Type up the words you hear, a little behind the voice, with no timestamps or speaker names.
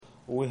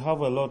we have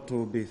a lot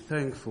to be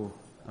thankful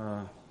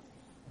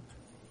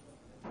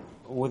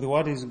with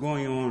what is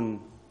going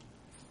on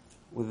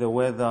with the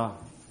weather,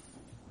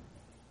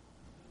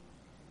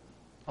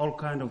 all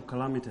kind of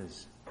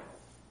calamities.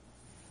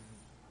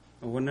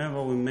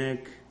 Whenever we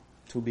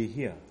to be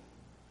here,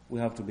 we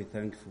have to be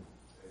thankful.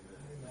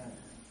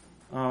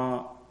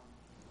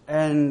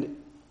 And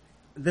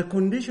the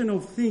condition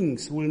of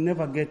things will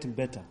never get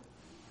better.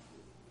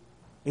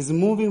 It's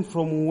moving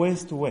from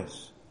west to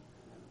west.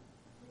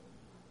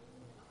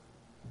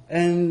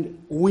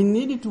 And we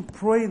need to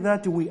pray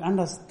that we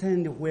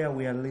understand where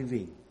we are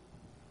living.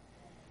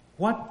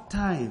 What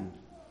time,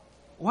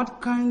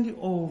 what kind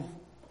of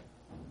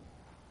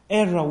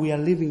era we are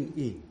living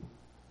in.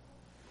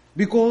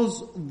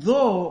 Because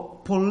though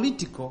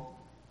political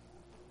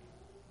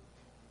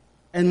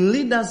and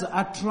leaders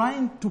are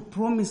trying to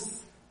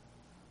promise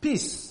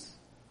peace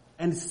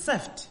and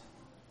safety,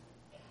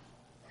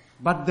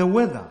 but the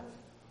weather,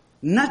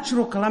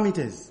 natural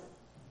calamities,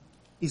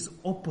 is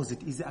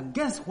opposite, is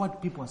against what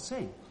people are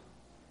saying.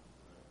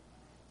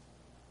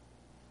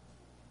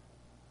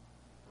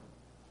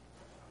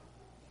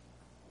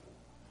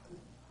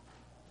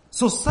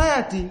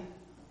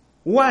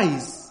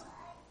 Society-wise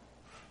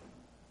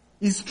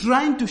is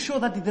trying to show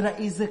that there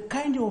is a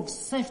kind of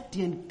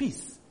safety and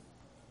peace.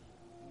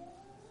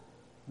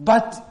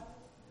 But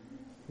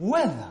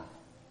weather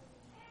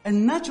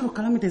and natural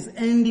calamities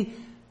and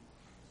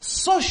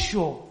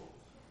social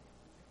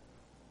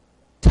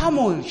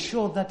turmoil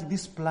show that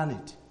this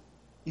planet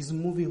is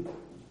moving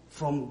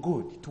from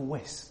good to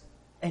worse.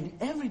 And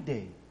every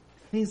day,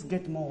 things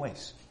get more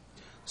worse.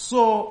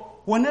 So,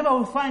 whenever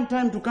we find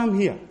time to come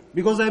here,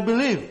 because I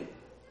believe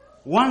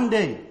one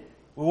day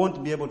we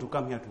won't be able to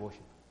come here to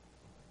worship.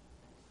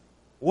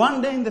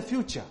 One day in the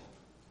future,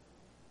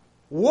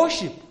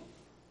 worship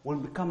will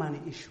become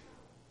an issue.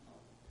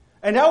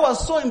 And I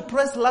was so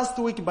impressed last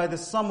week by the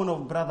sermon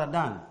of Brother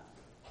Dan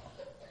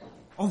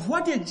of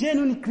what a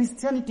genuine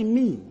Christianity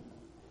means.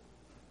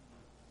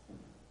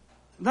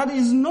 That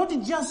is not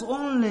just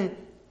only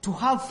to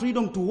have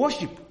freedom to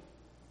worship,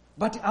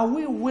 but are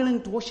we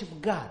willing to worship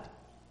God,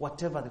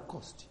 whatever the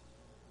cost?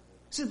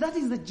 See, that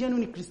is the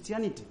genuine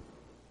Christianity.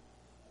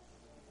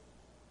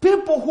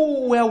 People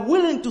who were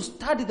willing to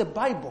study the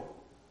Bible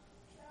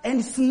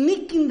and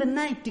sneak in the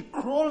night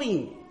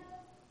crawling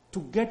to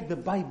get the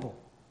Bible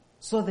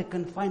so they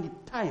can find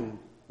time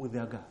with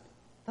their God.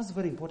 That's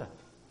very important.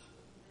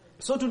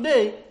 So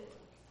today,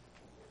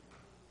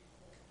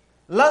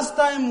 last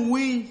time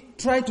we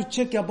tried to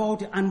check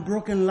about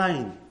unbroken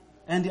line,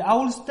 and I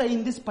will stay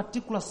in this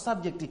particular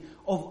subject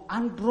of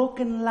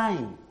unbroken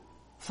line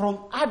from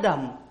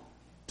Adam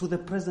to the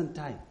present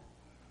time,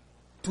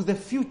 to the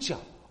future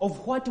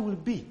of what will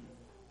be.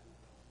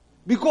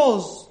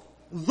 Because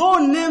though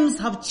names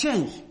have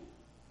changed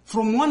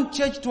from one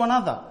church to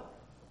another,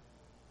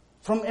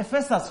 from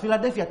Ephesus,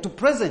 Philadelphia to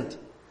present,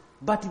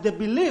 but the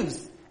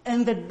beliefs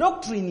and the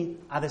doctrine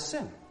are the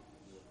same.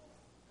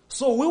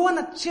 So we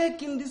want to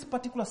check in this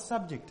particular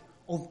subject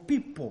of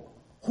people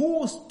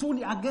who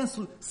stood against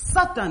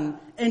Satan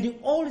and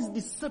all his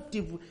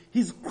deceptive,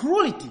 his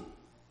cruelty,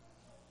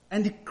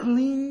 and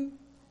cling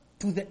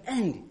to the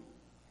end.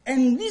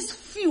 And these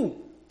few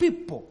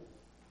people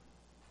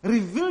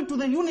reveal to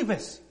the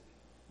universe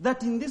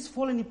that in this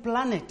fallen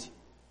planet,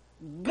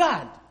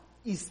 God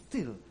is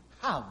still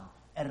have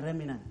a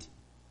remnant.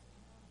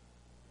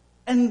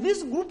 And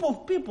this group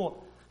of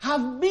people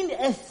have been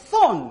a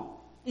thorn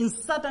in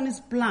Satan's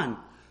plan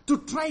to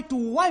try to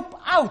wipe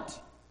out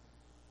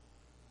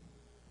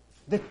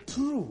the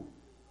true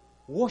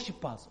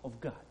worshippers of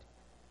God.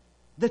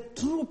 The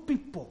true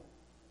people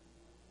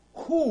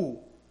who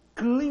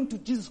cling to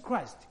Jesus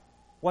Christ,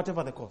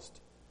 whatever the cost.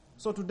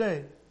 So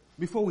today,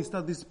 before we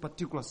start this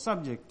particular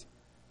subject,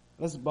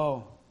 let's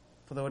bow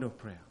for the word of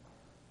prayer.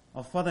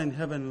 Our Father in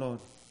heaven, Lord,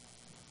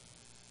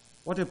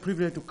 what a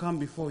privilege to come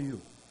before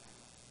you.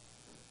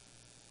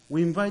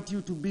 We invite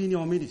you to be in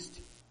our midst.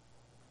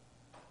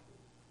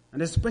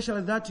 And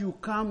especially that you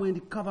come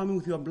and cover me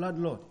with your blood,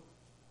 Lord.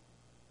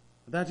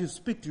 That you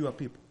speak to your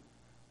people.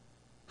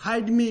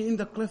 Hide me in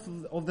the cleft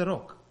of the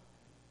rock,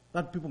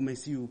 that people may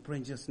see you. Pray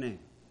in Jesus' name.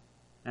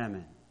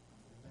 Amen.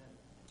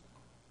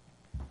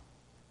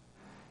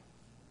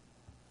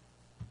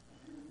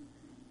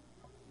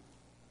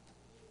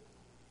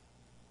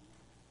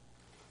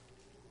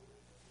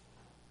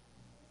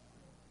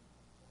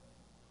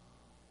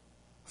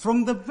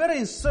 From the very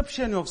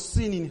inception of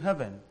sin in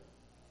heaven,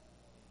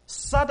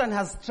 Satan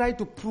has tried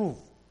to prove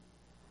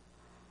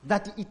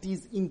that it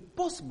is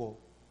impossible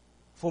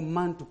for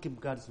man to keep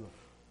God's law.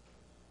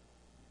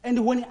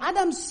 And when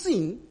Adam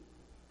sinned,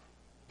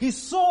 he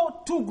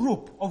saw two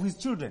groups of his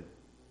children.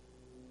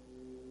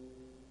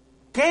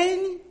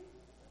 Cain,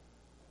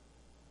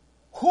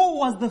 who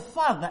was the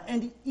father,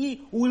 and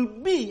he will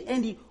be,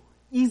 and he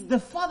is the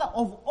father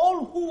of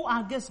all who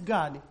are against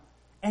God,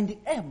 and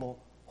Abel,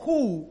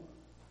 who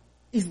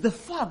is the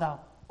father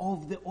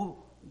of the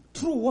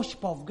true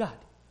worshiper of God.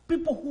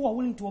 People who are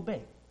willing to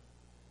obey.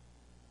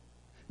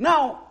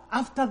 Now,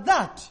 after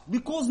that,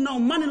 because now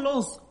man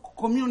lost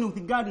commune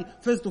with God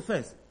face to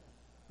face,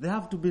 they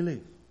have to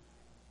believe.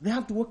 They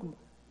have to work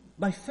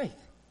by faith.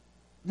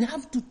 They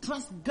have to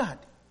trust God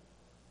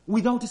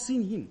without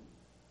seeing Him.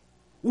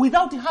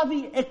 Without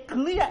having a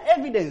clear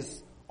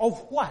evidence of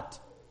what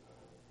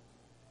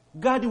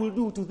God will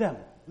do to them.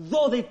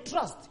 Though they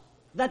trust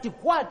that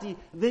what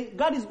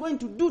God is going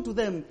to do to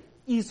them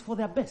is for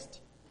their best.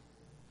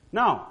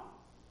 Now,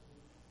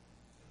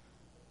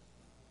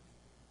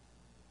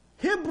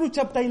 Hebrews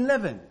chapter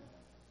 11,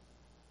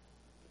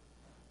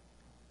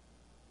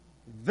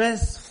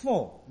 verse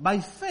 4. By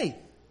faith,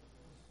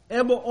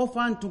 Abel offered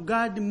unto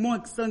God more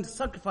excellent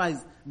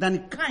sacrifice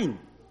than Cain.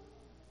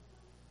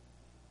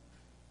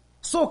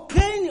 So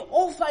Cain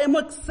offered a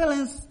more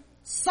excellent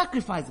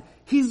sacrifice.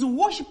 His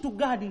worship to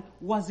God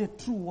was a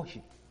true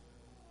worship.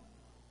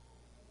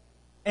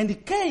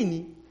 And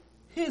Cain,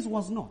 his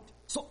was not.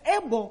 So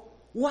Abel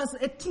was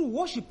a true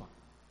worshipper.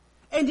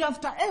 And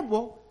after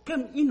Abel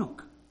came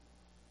Enoch.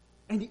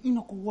 And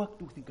Enoch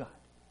worked with God.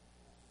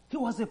 He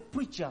was a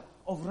preacher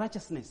of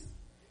righteousness.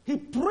 He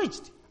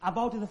preached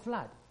about the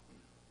flood.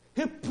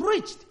 He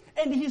preached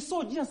and he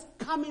saw Jesus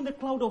come in the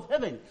cloud of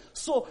heaven.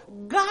 So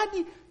God,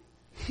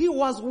 he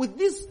was with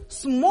this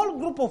small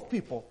group of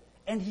people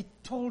and he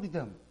told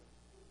them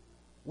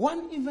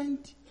one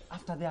event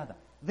after the other.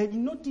 They did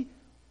not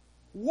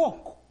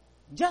walk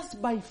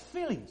just by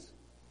feelings.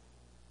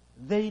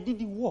 They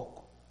did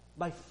walk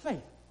by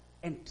faith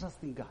and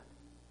trusting God.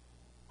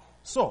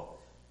 So,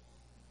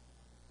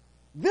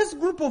 this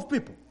group of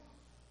people,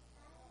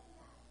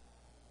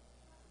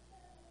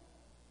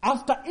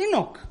 after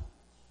Enoch,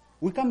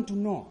 we come to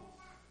Noah.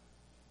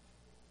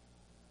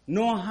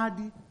 Noah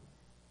had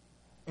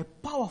a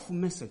powerful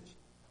message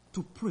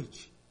to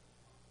preach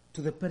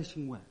to the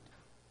perishing world.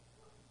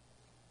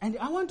 And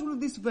I want to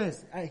read this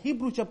verse,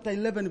 Hebrews chapter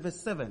 11, verse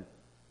 7.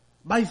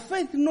 By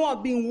faith Noah,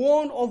 being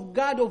warned of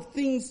God of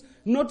things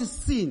not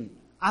seen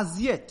as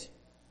yet,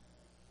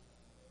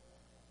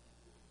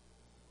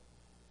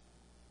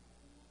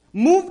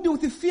 moved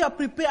with fear,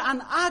 prepared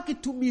an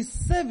ark to be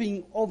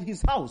saving of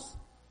his house,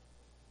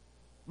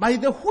 by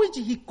the which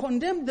he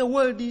condemned the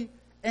world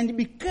and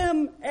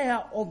became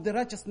heir of the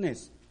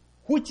righteousness,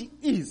 which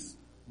is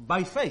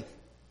by faith.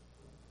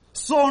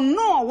 So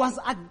Noah was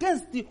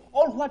against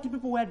all what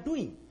people were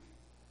doing.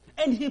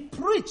 And he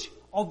preached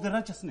of the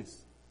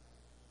righteousness.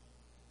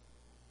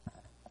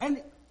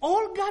 And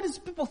all God's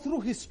people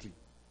through history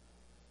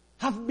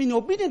have been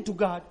obedient to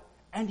God,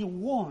 and he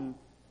warned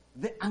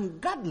the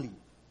ungodly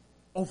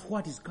of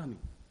what is coming.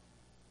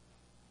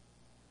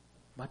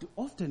 But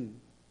often,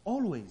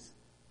 always,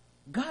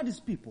 God's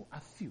people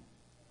are few.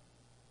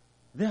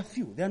 They are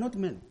few. They are not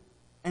many.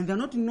 And they are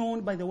not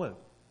known by the world.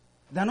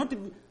 They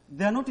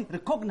are not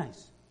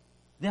recognized.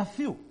 They are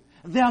few.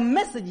 Their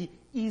message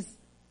is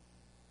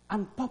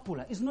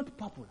unpopular. It's not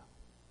popular.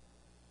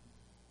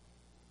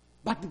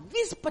 But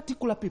these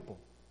particular people,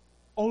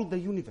 all the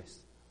universe,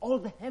 all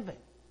the heaven,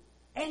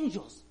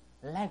 angels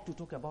like to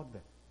talk about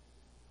them.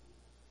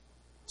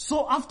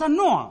 So after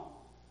Noah,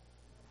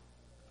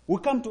 we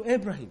come to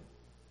Abraham.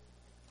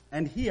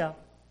 And here,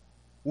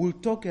 we'll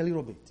talk a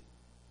little bit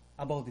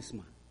about this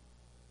man.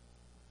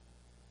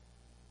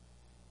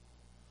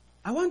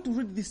 I want to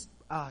read this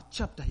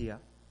chapter here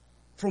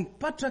from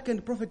Patriarch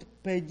and Prophet,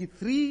 page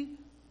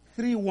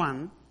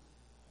 331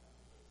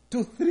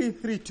 to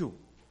 332.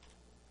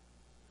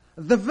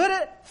 The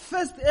very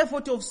first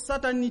effort of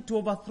Satan to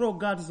overthrow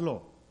God's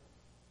law,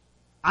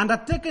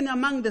 undertaken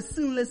among the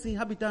sinless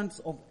inhabitants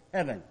of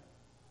heaven,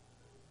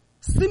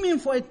 seeming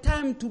for a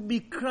time to be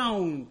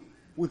crowned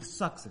with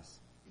success.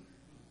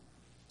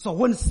 So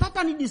when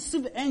Satan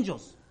deceived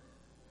angels,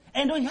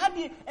 and he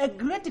had a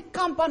great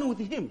company with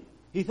him,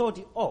 he thought,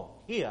 oh,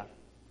 here,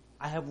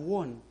 I have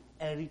won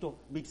a little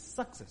bit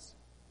success.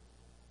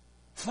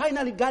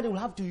 Finally, God will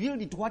have to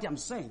yield to what I'm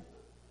saying.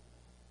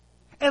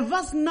 A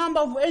vast number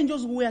of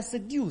angels were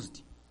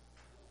seduced.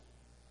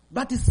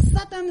 But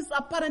Satan's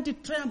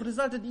apparent triumph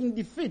resulted in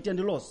defeat and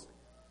loss,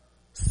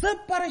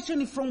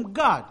 separation from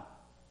God,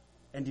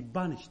 and he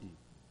banished him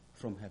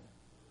from heaven.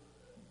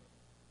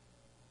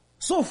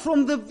 So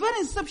from the very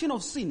inception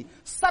of sin,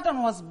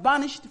 Satan was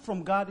banished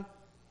from God,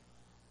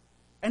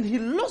 and he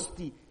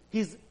lost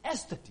his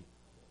estate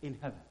in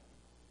heaven.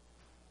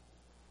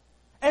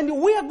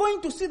 And we are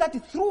going to see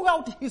that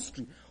throughout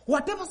history,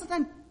 whatever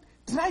Satan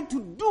tried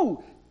to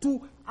do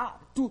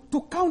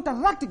to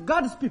counteract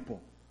God's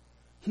people,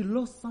 he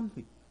lost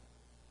something.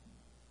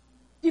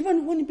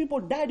 Even when people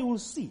died, you will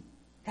see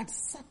that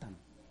Satan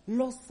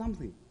lost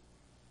something.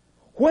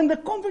 When the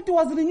conflict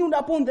was renewed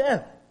upon the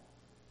earth,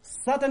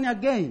 Satan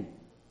again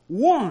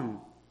won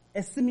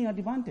a seeming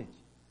advantage.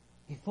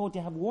 He thought,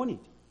 I have won it.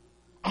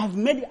 I have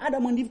made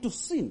Adam and Eve to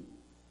sin.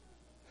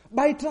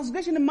 By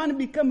transgression, man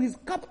became his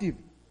captive.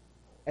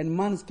 And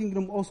man's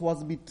kingdom also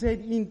was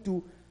betrayed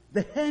into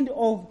the hand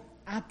of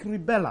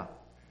Archibald.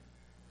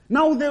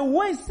 Now the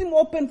way seemed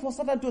open for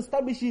Satan to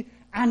establish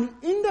an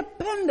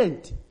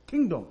independent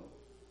kingdom.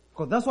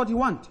 Because that's what he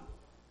wants.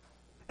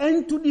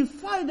 And to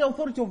defy the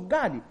authority of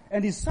God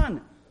and his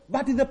son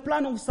But the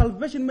plan of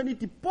salvation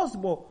made it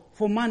possible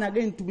for man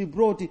again to be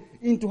brought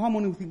into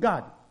harmony with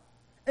God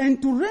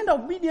and to render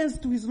obedience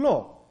to his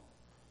law,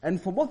 and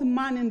for both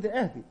man and the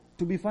earth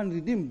to be found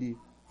redeemed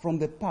from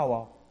the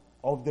power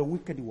of the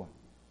wicked one.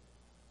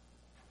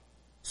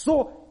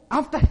 So,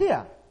 after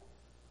here,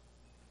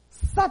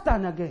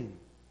 Satan again,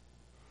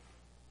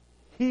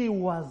 he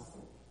was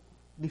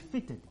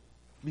defeated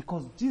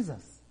because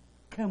Jesus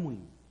came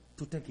in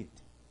to take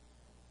it.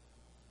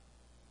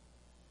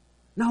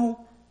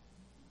 Now,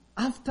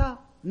 after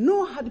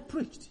Noah had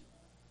preached,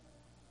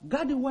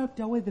 God wiped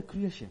away the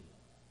creation.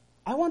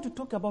 I want to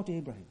talk about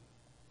Abraham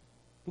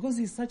because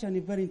he's such a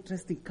very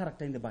interesting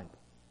character in the Bible.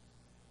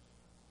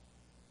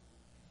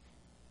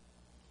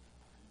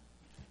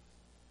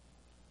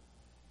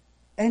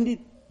 And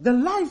the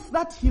life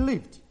that he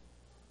lived,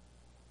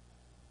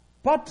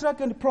 Patriarch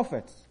and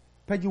Prophets,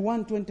 page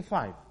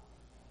 125.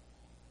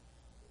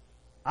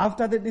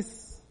 After the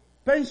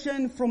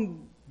dispersion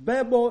from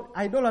Babel,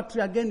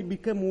 idolatry again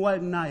became well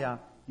nigh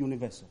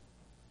universal.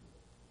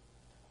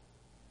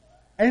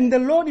 And the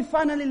Lord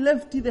finally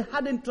left the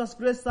hardened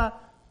transgressor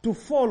to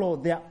follow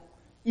their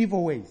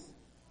evil ways,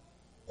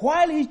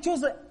 while he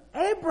chose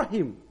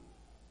Abraham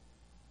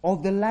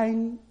of the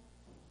line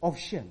of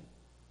Shem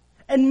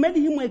and made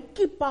him a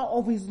keeper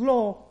of his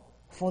law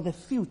for the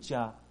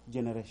future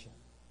generation.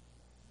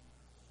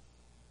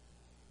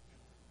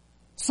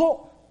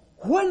 So,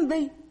 when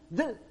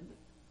the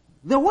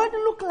world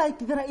looked like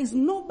there is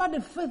nobody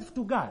faithful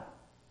to God,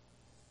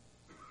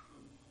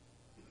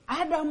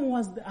 Abraham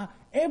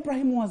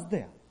was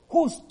there,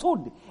 who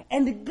stood,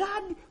 and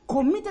God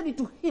committed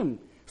to him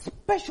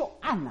special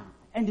honor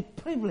and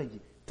privilege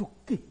to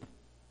keep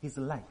his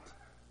light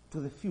to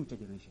the future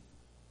generation.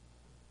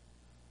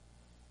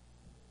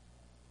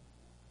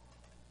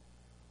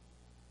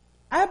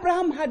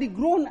 Abraham had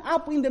grown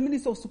up in the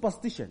midst of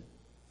superstition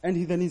and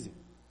heathenism.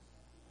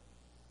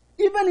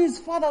 Even his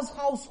father's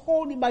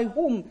household, by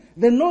whom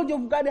the knowledge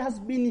of God has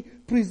been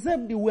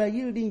preserved, were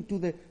yielding to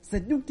the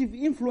seductive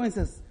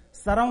influences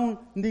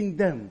surrounding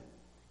them.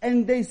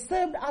 And they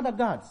served other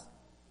gods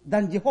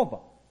than Jehovah.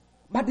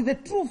 But the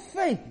true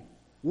faith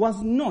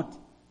was not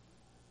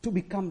to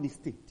become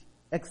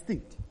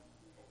extinct.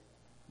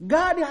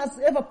 God has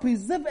ever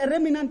preserved a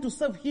remnant to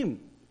serve him.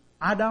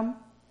 Adam,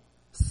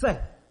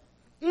 Seth,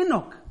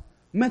 Enoch,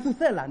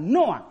 Methuselah,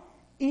 Noah,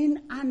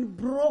 in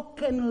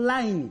unbroken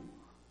line,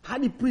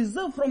 had he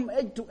preserved from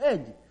age to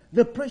age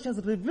the precious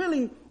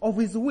revealing of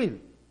his will.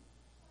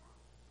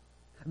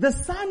 The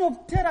son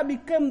of Terah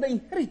became the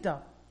inheritor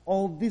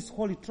of this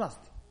holy trust.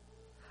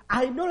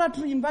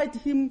 Idolatry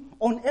invited him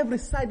on every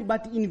side,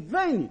 but in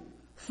vain.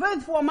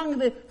 Faithful among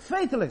the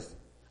faithless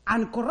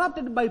and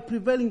corrupted by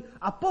prevailing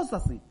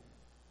apostasy,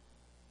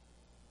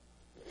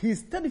 he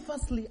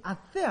steadfastly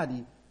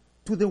adhered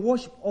to the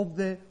worship of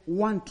the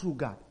one true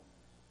God.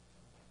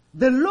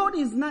 The Lord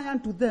is nigh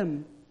unto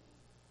them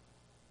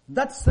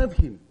that serve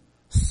him.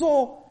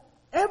 So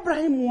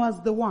Abraham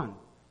was the one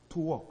to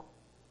walk.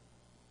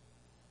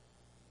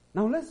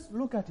 Now let's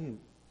look at him.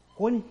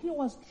 When he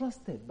was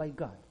trusted by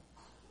God,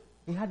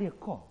 he had a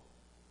call.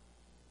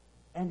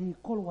 And his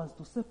call was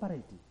to separate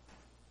him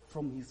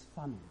from his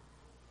family.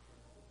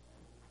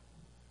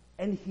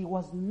 And he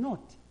was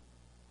not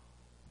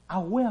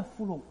aware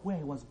full of where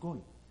he was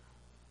going.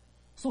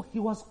 So he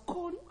was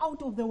called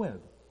out of the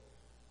world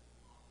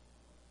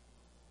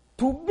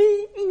to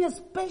be in a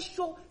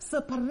special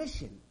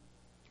separation,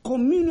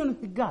 communion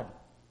with God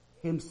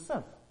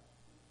himself,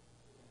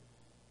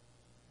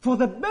 for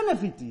the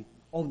benefit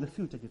of the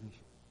future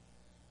generation.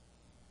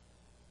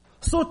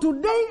 So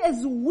today,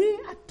 as we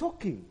are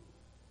talking,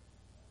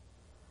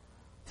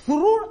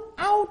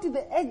 throughout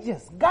the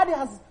ages, God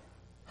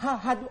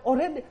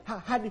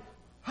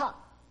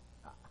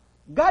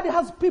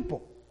has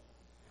people.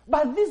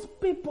 But these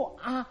people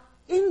are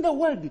in the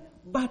world,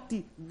 but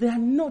they are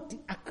not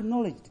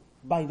acknowledged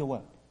by the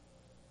world.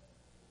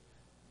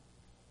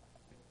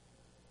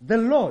 The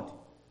Lord,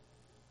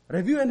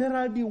 Review and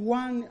Herald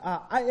 1,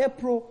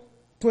 April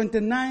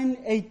 29,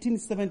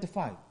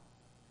 1875.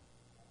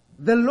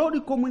 The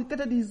Lord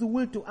communicated his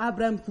will to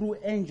Abraham through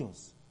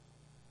angels.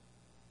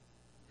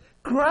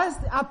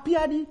 Christ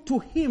appeared to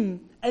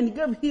him and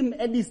gave him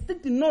a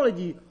distinct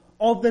knowledge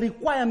of the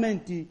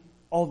requirement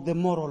of the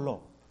moral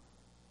law.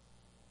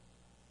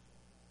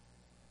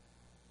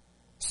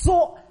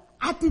 So,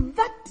 at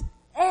that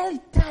early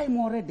time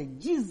already,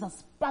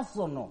 Jesus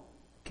personal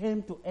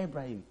came to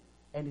Abraham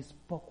and he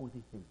spoke with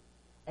him.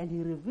 And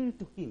he revealed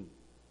to him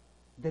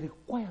the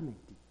requirement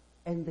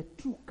and the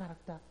true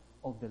character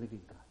of the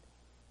living God.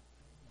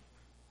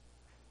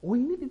 We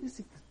need this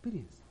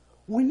experience.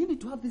 We need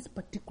to have this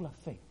particular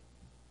faith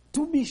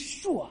to be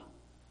sure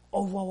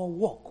of our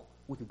walk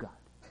with God.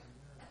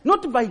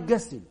 Not by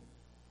guessing.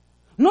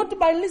 Not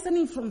by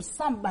listening from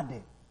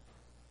somebody.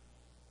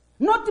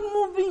 Not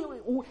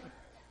moving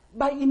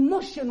by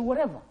emotion,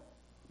 whatever.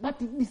 But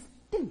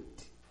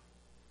distinct.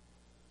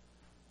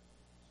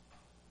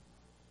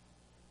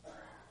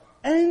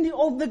 And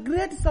of the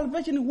great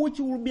salvation which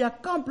will be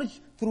accomplished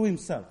through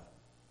himself.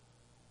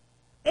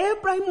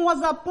 Abraham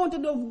was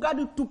appointed of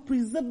God to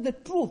preserve the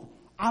truth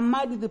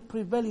amid the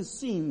prevailing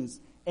sins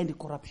and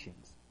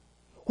corruptions,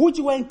 which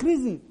were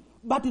increasing.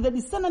 But the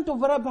descendant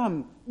of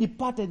Abraham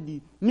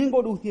departed,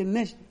 mingled with a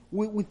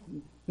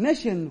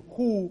nation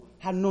who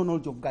had no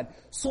knowledge of God.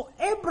 So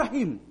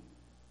Abraham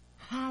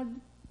had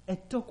a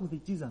talk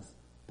with Jesus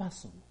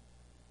personally.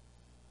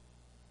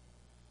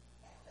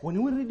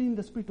 When we read in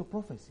the spirit of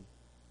prophecy,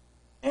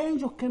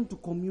 angel came to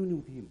commune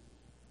with him.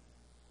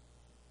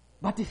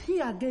 But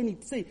here again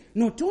it says,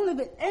 not only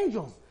the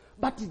angels,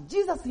 but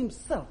Jesus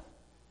himself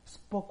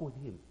spoke with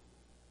him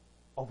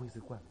of his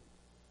requirement.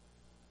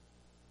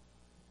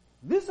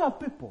 These are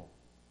people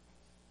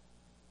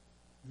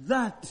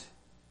that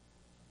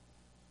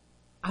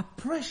are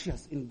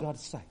precious in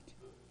God's sight.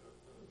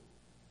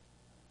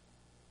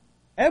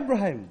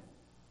 Abraham,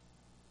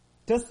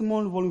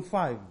 Testimony Volume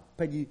 5,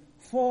 page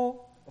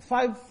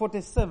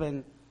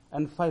 547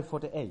 and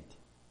 548.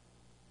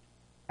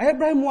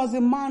 Abraham was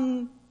a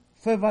man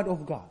favored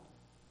of God.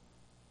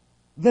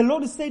 The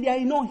Lord said, I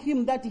know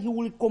him that he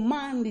will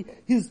command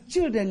his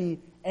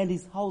children and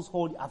his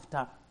household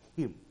after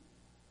him.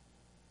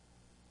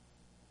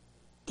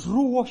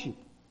 True worship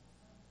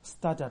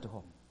starts at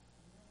home.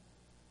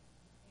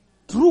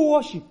 True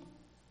worship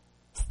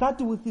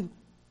starts with the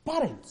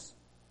parents,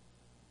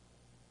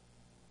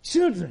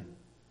 children,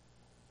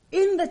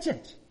 in the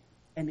church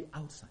and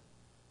outside.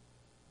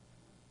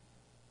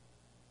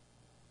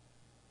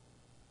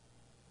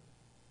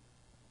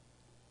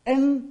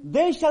 And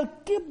they shall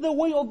keep the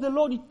way of the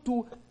Lord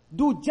to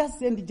do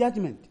justice and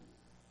judgment.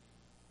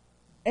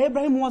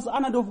 Abraham was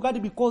honored of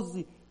God because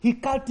he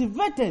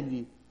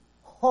cultivated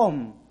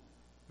home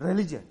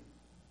religion.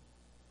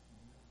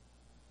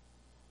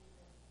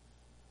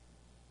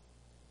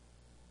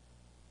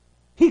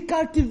 He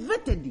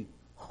cultivated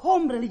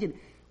home religion,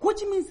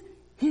 which means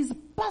his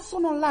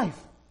personal life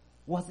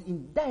was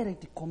in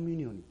direct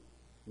communion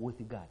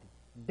with God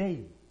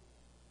daily.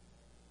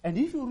 And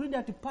if you read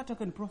at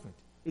Patriarch and Prophet,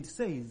 it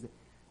says,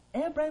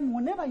 Abraham,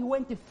 whenever he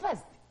went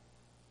first,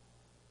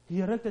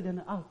 he erected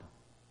an altar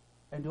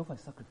and offered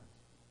sacrifice.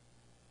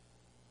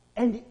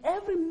 And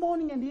every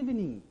morning and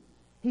evening,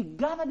 he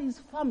gathered his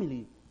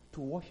family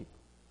to worship.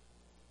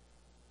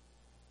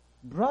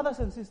 Brothers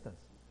and sisters,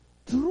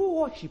 true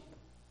worship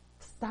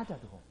starts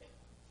at home.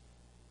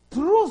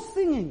 True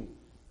singing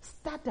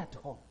starts at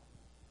home.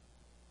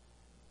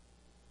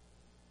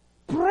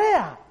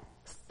 Prayer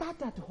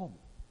starts at home.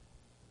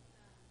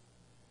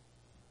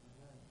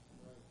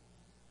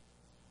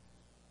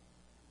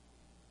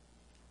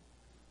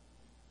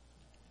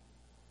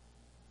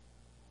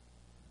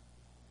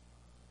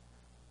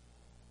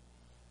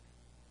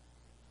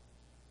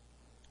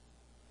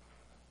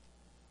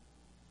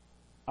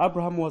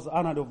 Abraham was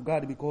honored of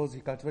God because he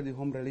cultivated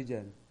home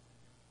religion.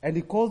 And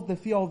he caused the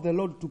fear of the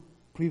Lord to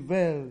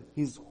prevail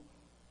his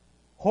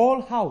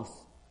whole house.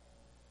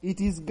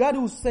 It is God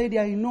who said,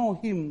 I know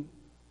him,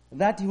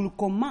 that he will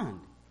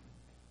command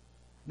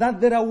that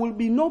there will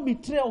be no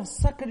betrayal of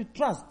sacred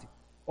trust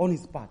on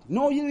his part,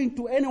 no yielding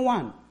to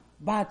anyone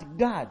but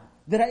God.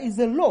 There is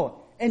a law,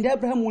 and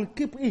Abraham will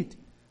keep it.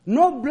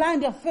 No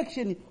blind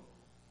affection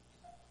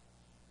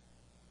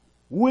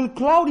will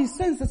cloud his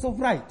senses of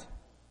right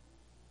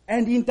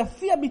and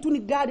interfere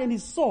between God and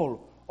his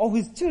soul of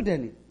his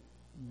children.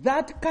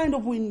 That kind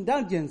of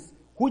indulgence,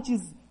 which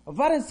is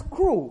very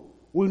cruel,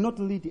 will not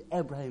lead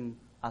Abraham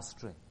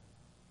astray.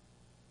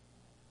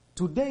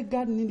 Today,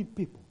 God needs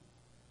people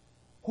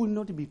who will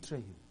not betray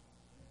him.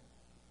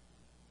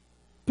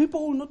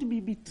 People will not be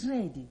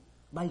betrayed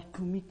by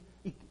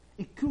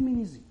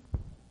ecumenism.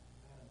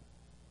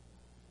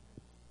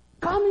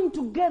 Coming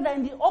together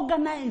and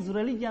organize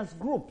religious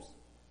groups,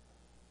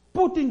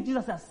 putting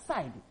Jesus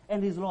aside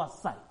and his law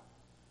aside.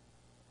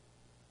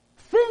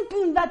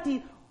 Thinking that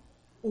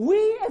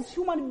we as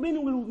human beings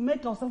will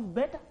make ourselves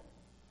better.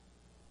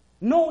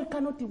 No, we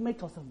cannot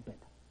make ourselves better.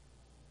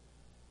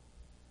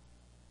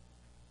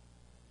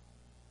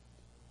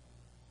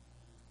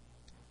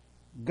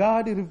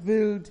 God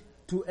revealed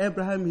to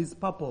Abraham his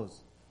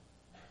purpose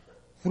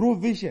through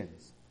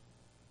visions.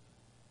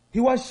 He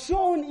was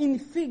shown in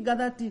figure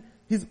that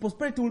his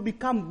prosperity will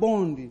become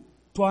bound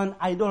to an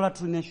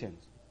idolatry nation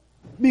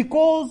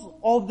because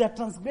of the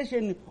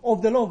transgression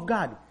of the law of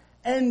God,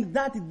 and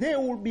that they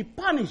will be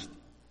punished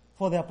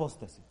for their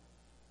apostasy.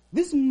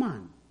 This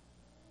man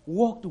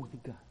walked with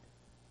God.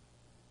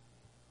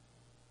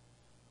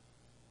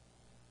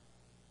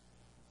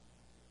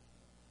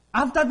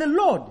 After the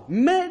Lord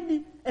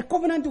made a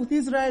covenant with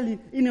Israel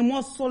in a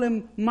most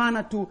solemn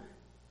manner to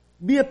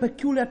be a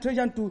peculiar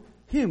treasure to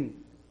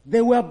him,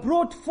 they were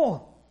brought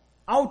forth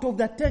out of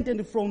the tent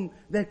and from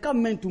the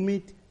covenant to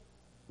meet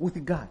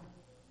with God.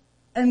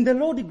 And the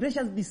Lord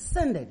graciously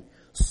descended.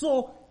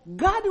 So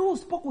God who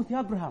spoke with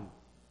Abraham,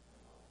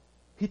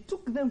 he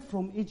took them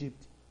from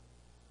Egypt,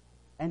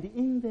 and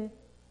in the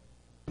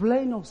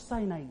plain of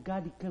Sinai,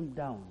 God came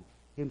down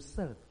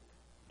himself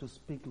to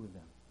speak with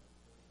them.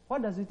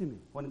 What does it mean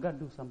when God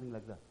does something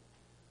like that?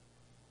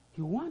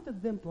 He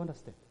wanted them to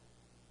understand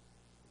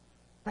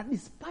that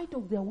despite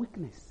of their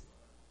weakness,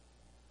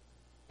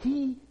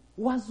 he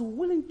was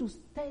willing to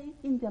stay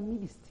in their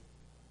midst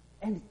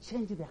and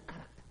change their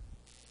character.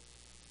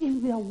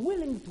 If they are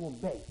willing to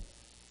obey.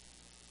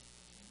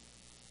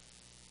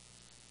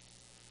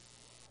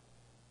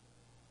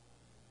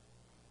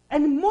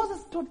 And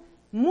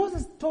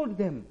Moses told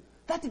them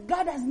that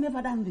God has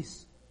never done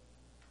this.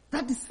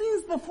 That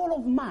since the fall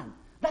of man,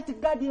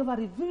 that God ever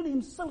revealed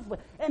himself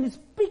and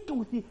speak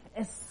with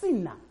a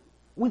sinner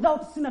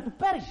without sinner to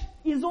perish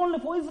is only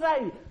for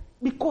Israel,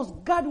 because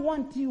God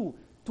wants you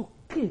to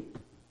keep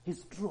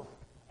his truth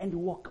and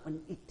walk on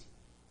it.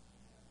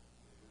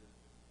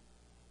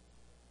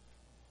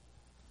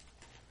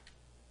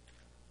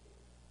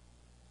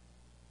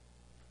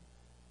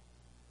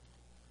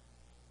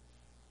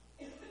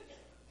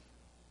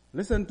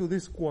 Listen to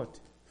this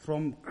quote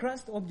from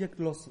Christ Object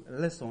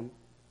Lesson,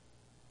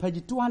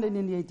 page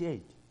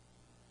 288.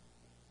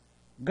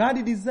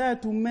 God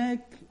desired to make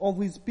of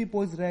his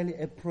people Israel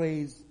a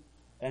praise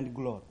and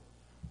glory.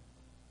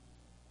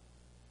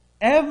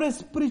 Every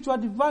spiritual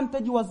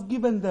advantage was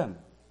given them.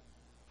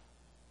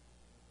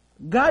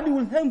 God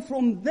will have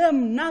from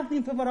them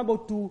nothing favorable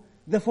to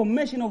the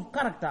formation of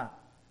character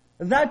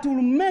that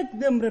will make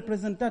them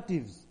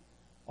representatives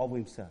of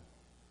himself.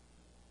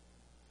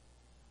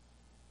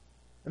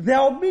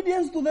 Their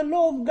obedience to the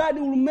law of God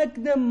will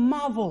make them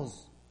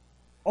marvels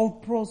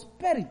of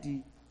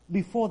prosperity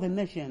before the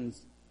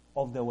nations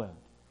of the world.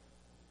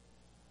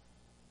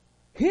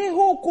 He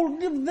who could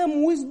give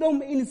them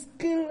wisdom in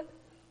skill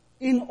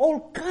in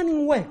all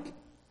cunning work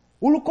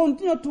will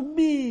continue to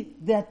be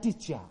their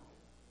teacher.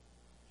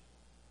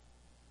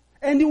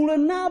 And he will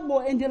enable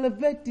and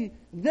elevate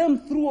them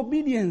through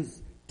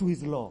obedience to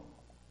his law.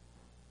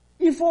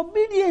 If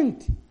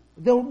obedient,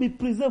 they will be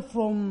preserved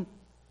from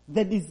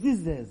the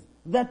diseases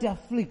that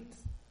afflict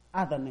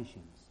other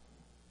nations.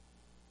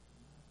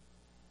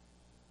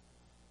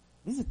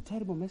 This is a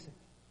terrible message.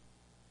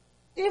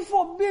 If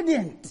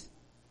obedient,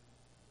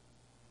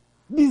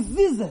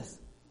 diseases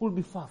will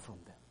be far from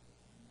them.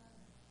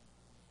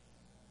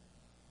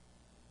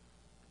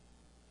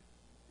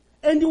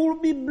 And you will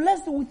be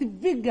blessed with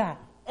vigor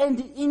and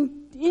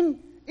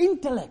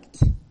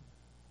intellect.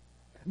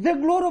 The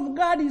glory of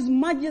God, his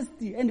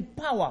majesty and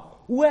power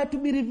were to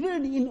be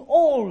revealed in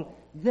all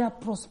their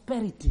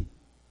prosperity.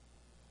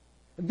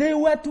 They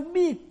were to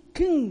be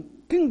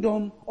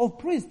kingdom of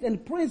priests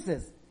and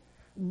princes.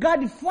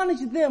 God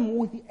furnished them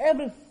with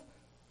every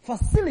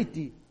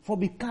facility for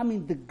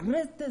becoming the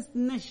greatest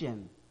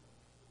nation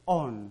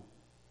on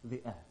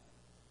the earth.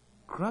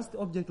 Christ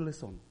Object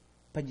Lesson,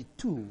 page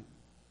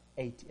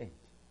 288.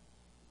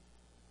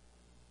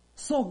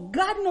 So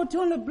God not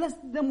only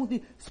blessed them with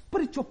the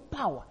spiritual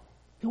power,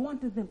 he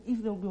wanted them,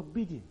 if they will be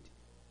obedient,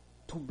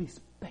 to be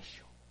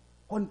special.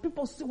 When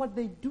people see what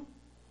they do,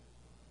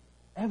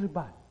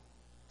 everybody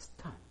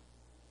stand.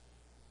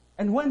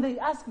 And when they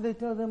ask, they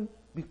tell them,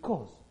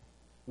 because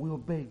we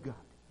obey God.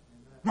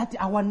 Amen. That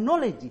our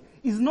knowledge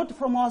is not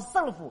from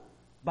ourselves,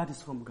 but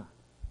is from God.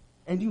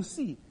 And you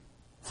see,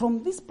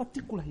 from this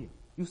particular here,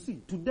 you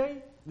see,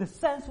 today, the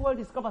science world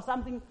discovers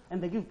something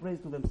and they give praise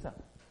to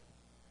themselves.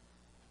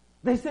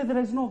 They say there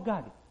is no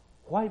God.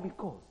 Why?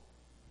 Because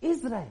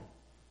Israel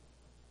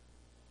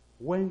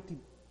went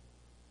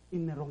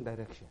in the wrong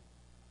direction.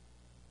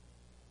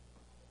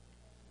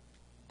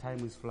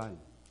 Time is flying.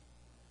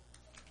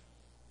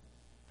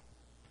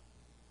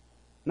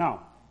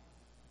 Now,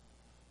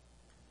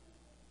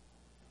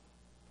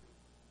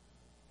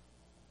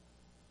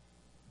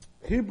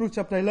 Hebrews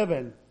chapter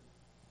 11.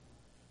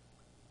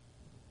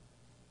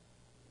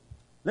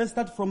 Let's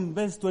start from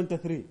verse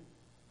 23.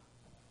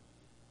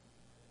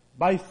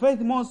 By faith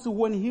Moses,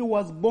 when he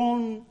was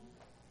born,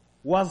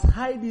 was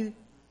hid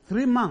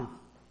 3 months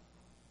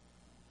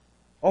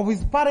of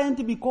his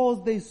parents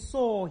because they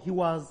saw he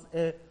was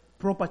a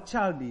proper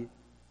child,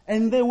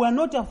 and they were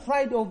not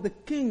afraid of the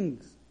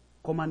king's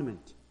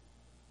commandment.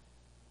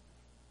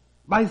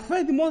 By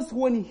faith Moses,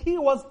 when he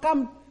was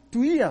come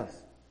to years,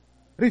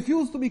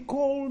 refused to be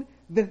called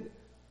the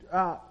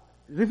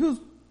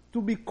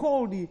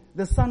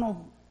son of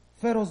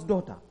Pharaoh's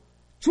daughter,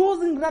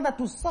 choosing rather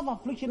to suffer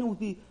affliction with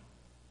the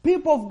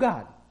people of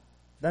God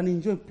than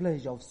enjoy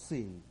pleasure of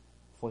sin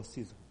for a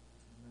season.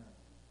 Amen.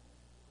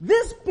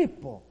 These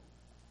people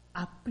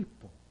are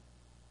people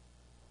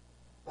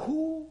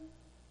who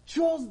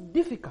chose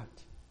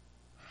difficulty,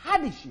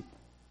 hardship,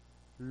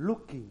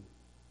 looking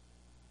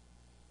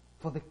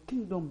for the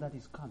kingdom that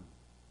is coming.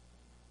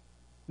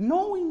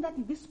 Knowing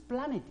that this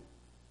planet,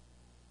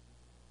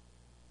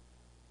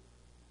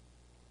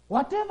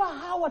 whatever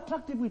how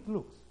attractive it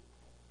looks,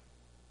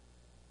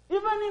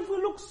 even if it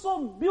looks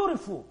so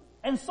beautiful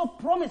and so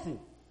promising,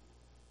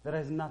 there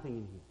is nothing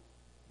in here.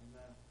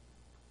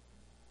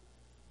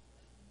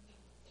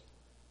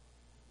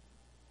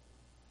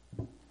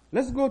 Amen.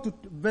 Let's go to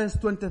verse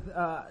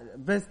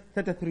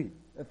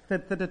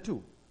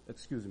 32.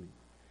 Excuse me.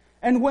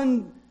 And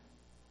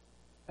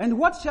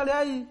what shall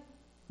I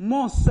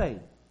more say?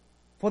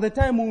 For the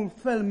time will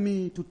fail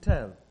me to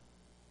tell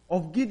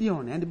of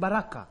Gideon and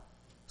Barak,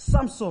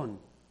 Samson,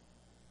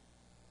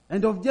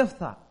 and of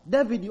Jephthah,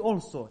 David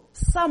also,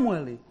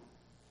 Samuel,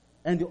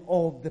 and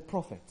of the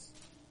prophets,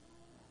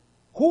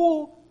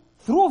 who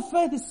through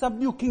faith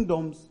subdue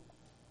kingdoms,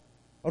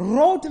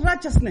 wrought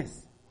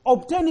righteousness,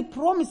 obtained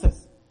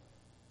promises,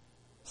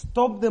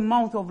 stopped the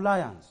mouth of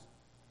lions,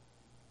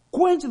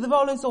 quenched the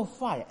violence of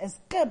fire,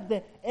 escaped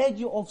the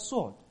edge of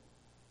sword,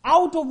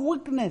 out of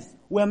weakness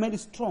were made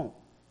strong,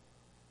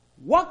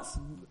 waxed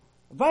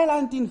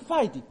violent in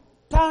fight,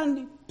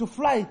 turned to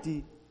flight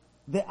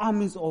the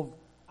armies of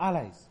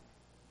allies.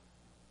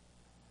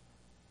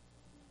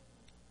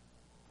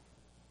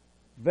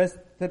 Verse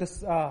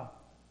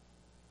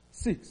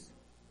 36.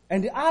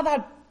 And the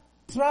others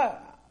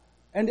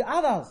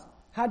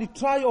had a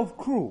trial of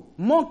cruel,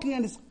 mocking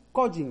and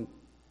scourging,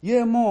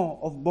 yea more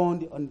of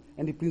bond and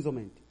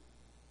imprisonment.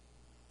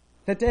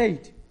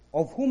 38.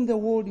 Of whom the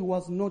world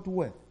was not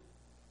worth.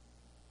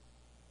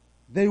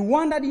 They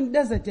wandered in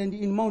desert and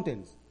in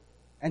mountains,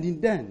 and in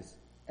dens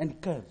and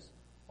caves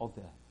of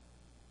the earth.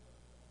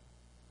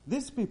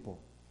 These people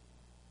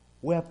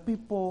were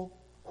people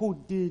who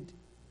did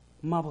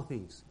marvel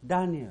things.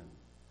 Daniel,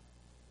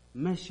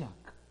 Meshach,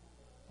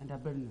 and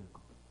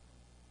Abednego.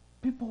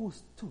 People who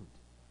stood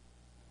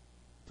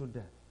to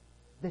death.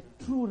 The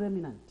true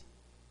remnant.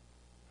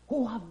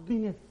 Who have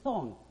been a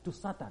thorn to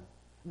Satan.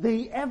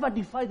 They ever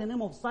defy the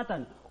name of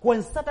Satan.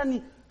 When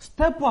Satan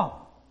step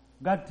up,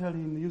 God tell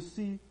him, you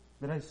see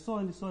that I saw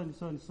and saw and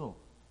saw and saw.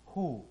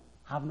 Who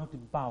have not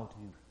bowed to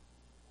you.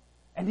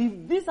 And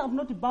if these have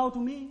not bowed to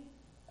me,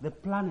 the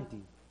planet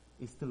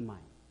is still mine.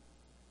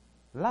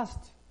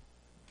 Last,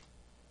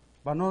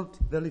 but not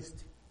the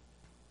least.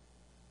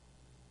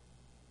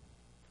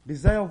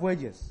 Desire of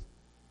Wages,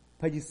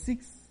 page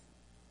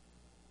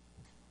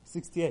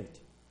 668.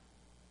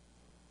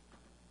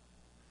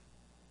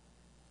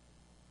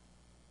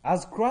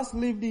 As Christ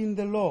lived in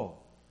the law,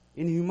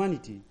 in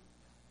humanity,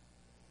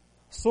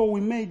 so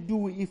we may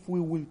do if we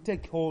will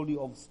take hold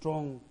of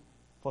strong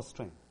for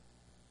strength.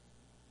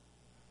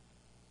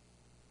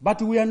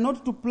 But we are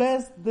not to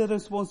place the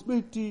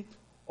responsibility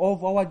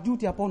of our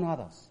duty upon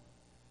others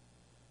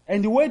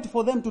and wait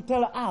for them to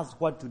tell us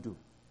what to do.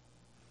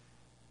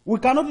 We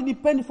cannot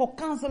depend for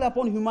counsel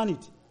upon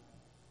humanity.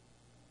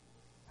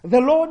 The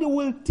Lord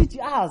will teach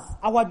us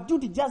our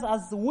duty just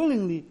as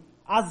willingly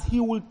as He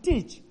will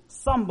teach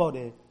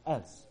somebody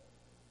else.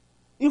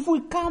 If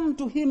we come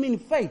to Him in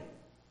faith,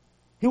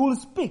 He will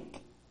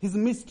speak His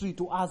mystery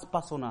to us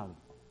personally.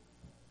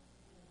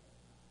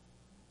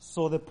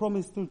 So the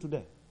promise still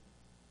today.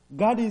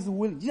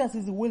 Jesus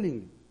is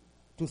willing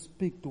to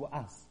speak to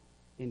us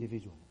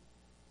individually.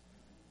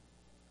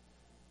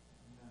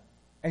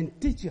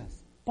 And teach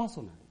us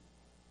personally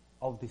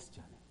of this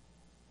journey.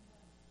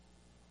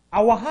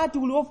 Our heart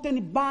will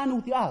often burn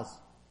with us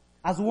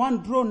as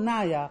one draw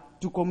nigher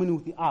to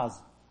commune with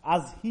us,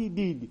 as he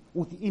did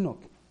with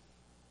Enoch.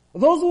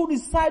 Those who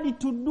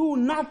decided to do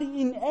nothing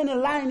in any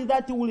line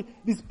that will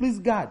displease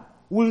God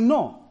will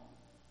know,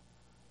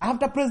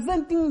 after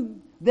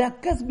presenting their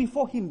case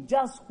before Him,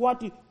 just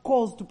what He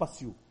calls to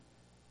pursue.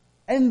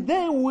 And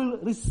they will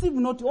receive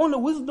not only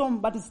wisdom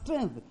but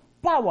strength,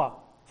 power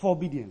for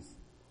obedience.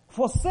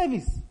 For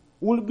service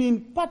will be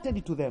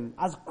imparted to them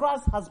as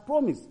Christ has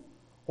promised.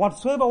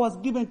 Whatsoever was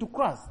given to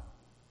Christ,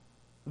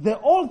 the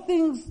all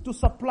things to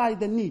supply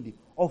the need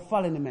of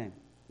fallen men,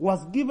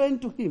 was given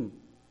to Him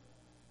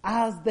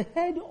as the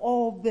head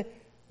of the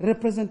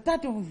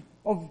representative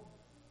of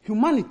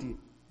humanity.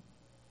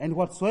 And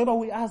whatsoever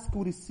we ask,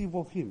 we receive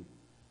of Him,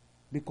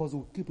 because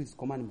we keep His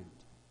commandment.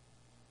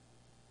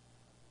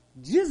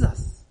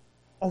 Jesus,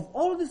 of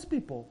all these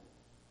people,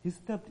 He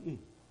stepped in.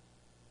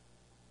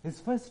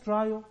 His first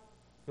trial,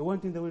 He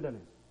went in the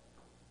wilderness.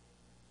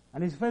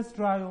 And His first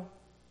trial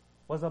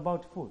was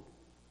about food.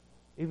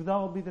 If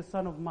thou be the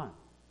Son of Man,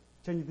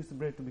 change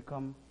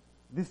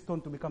this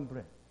stone to become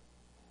bread.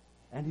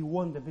 And He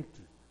won the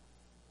victory.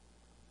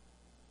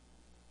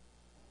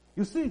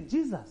 You see,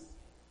 Jesus,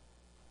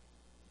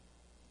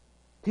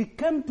 He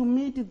came to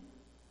meet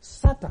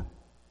Satan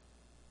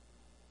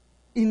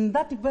in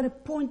that very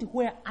point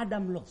where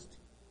Adam lost.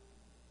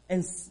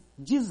 And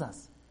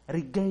Jesus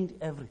regained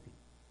everything.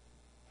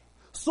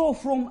 So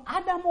from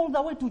Adam all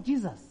the way to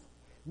Jesus,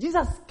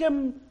 Jesus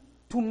came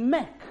to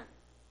make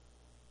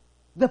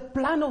the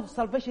plan of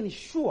salvation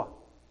sure.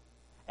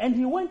 And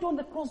He went on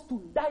the cross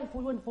to die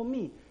for you and for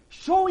me,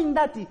 showing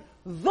that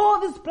though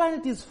this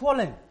planet is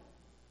fallen,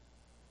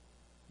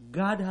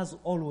 God has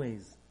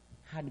always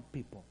had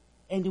people.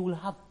 And He will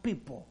have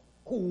people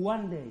who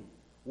one day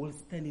will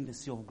stand in the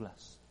sea of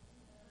glass.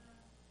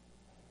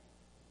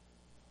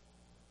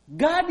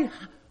 God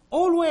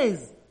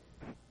always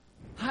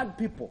had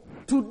people.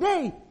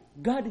 Today,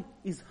 God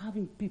is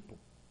having people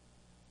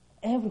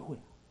everywhere.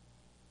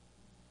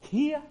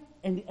 Here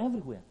and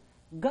everywhere.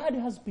 God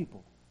has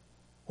people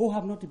who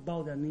have not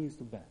bowed their knees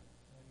to God.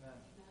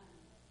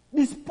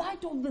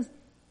 Despite all this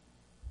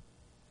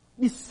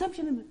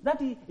deception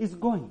that is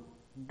going,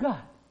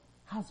 God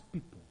has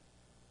people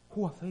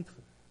who are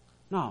faithful.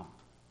 Now,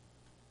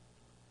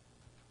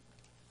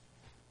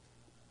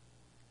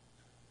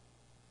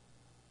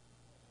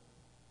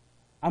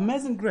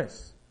 Amazing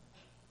Grace,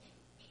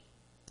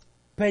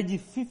 page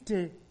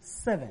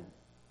 57.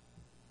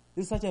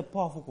 This is such a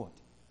powerful quote.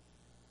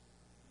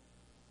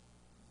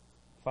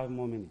 5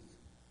 more minutes.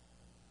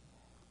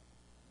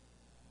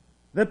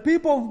 The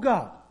people of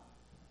God,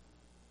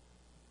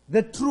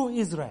 the true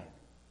Israel,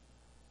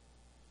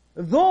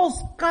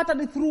 those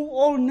scattered through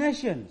all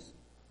nations,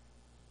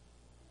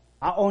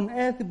 are on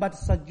earth but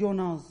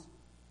sojourners,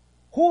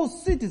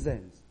 whose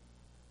citizens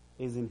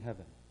is in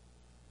heaven.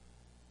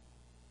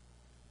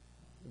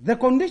 The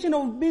condition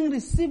of being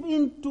received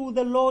into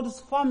the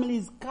Lord's family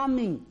is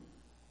coming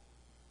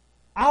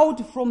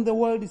out from the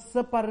world,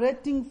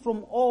 separating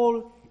from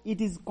all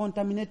its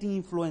contaminating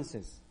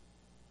influences.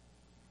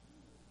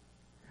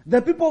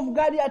 The people of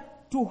God are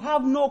to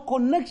have no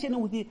connection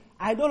with the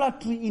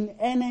idolatry in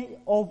any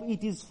of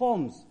its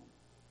forms.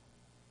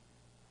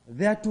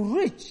 They are to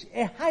reach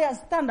a higher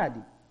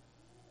standard.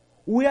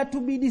 We are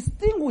to be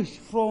distinguished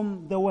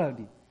from the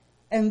world.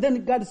 And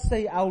then God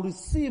say, I will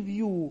receive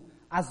you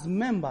as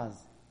members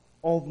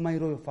of my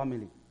royal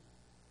family.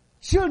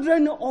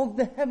 Children of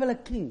the heavenly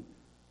King.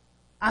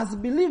 As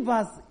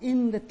believers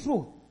in the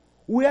truth,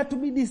 we are to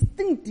be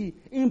distinct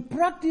in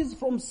practice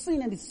from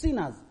sin and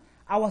sinners.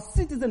 Our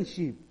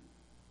citizenship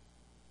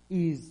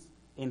is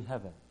in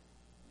heaven.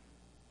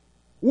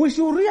 We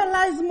should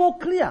realize more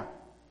clear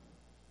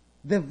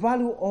the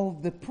value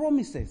of the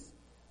promises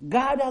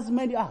God has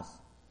made us,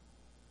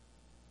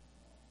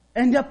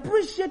 and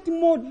appreciate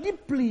more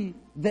deeply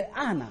the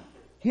honor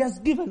He has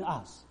given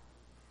us.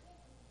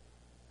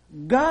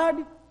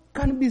 God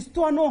can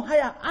bestow no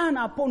higher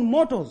honor upon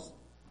mortals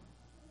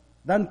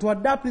than to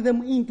adopt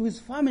them into His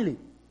family,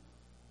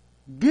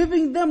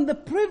 giving them the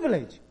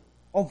privilege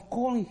of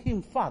calling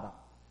Him Father.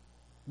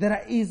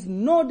 There is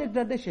no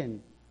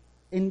degradation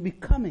in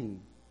becoming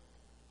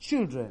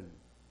children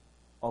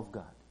of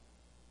God.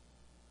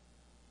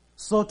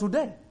 So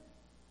today,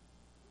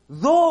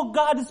 though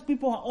God's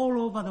people are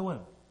all over the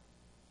world,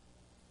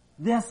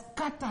 they are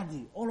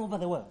scattered all over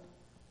the world,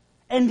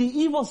 and the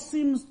evil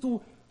seems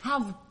to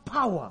have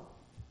power,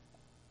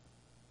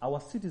 our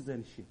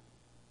citizenship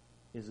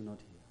is not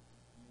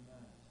here.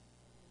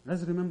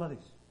 Let's remember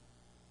this.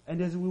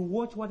 And as we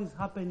watch what is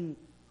happening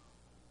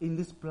in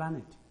this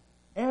planet,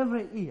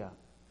 every year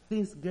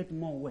things get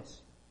more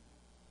worse.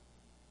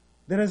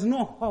 There is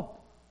no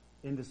hope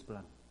in this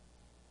planet.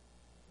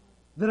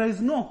 There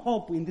is no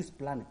hope in this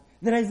planet.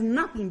 There is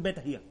nothing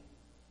better here.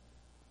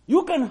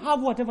 You can have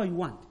whatever you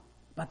want,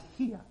 but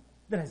here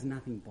there is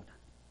nothing important.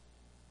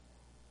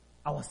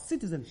 Our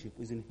citizenship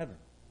is in heaven.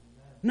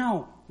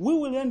 Now, we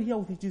will end here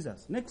with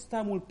Jesus. Next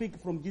time we'll pick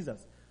from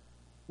Jesus.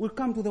 We'll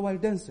come to the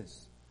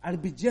Waldenses,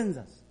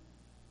 Albigenses,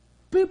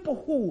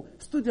 people who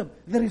stood up,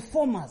 the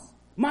reformers,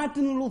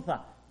 Martin Luther,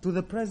 to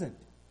the present.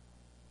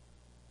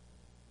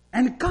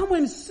 And come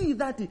and see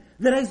that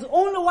there is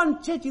only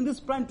one church in this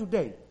planet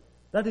today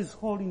that is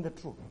holding the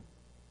truth.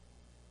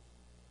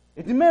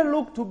 It may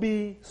look to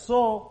be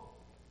so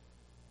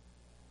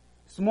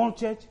small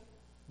church,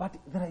 but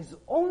there is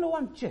only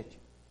one church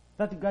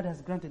that God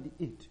has granted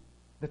it,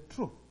 the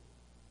truth,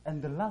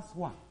 and the last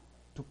one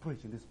to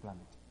preach in this planet.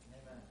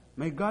 Amen.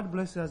 May God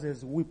bless us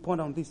as we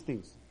ponder on these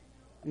things.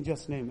 In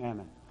Jesus' name,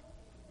 amen.